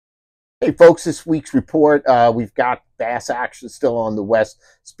Hey folks, this week's report, we've got bass action still on the west.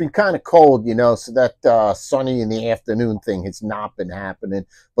 It's been kind of cold, so that sunny in the afternoon thing has not been happening,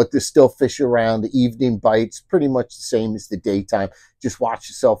 but there's still fish around. The evening bites pretty much the same as the daytime. Just watch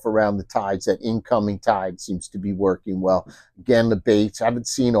yourself around the tides. That incoming tide seems to be working well. Again, the baits, I haven't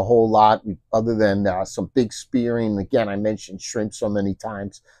seen a whole lot other than some big spearing. Again, I mentioned shrimp so many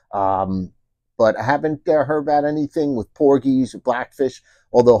times, but I haven't heard about anything with porgies or blackfish.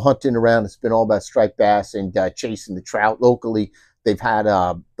 Although hunting around, it's been all about striped bass and chasing the trout locally. They've had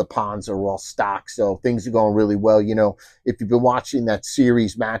the ponds are all stocked, so things are going really well. If you've been watching that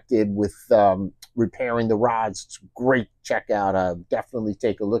series Matt did with repairing the rods, it's great. Check out, definitely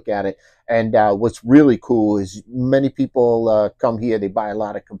take a look at it. And what's really cool is many people come here, they buy a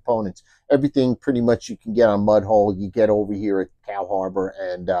lot of components. Everything pretty much you can get on Mudhole, you get over here at Cow Harbor,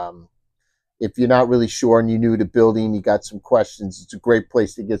 and if you're not really sure and you're new to building, you got some questions, it's a great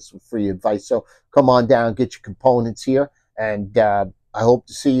place to get some free advice. So come on down, get your components here, and I hope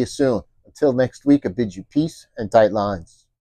to see you soon. Until next week, I bid you peace and tight lines.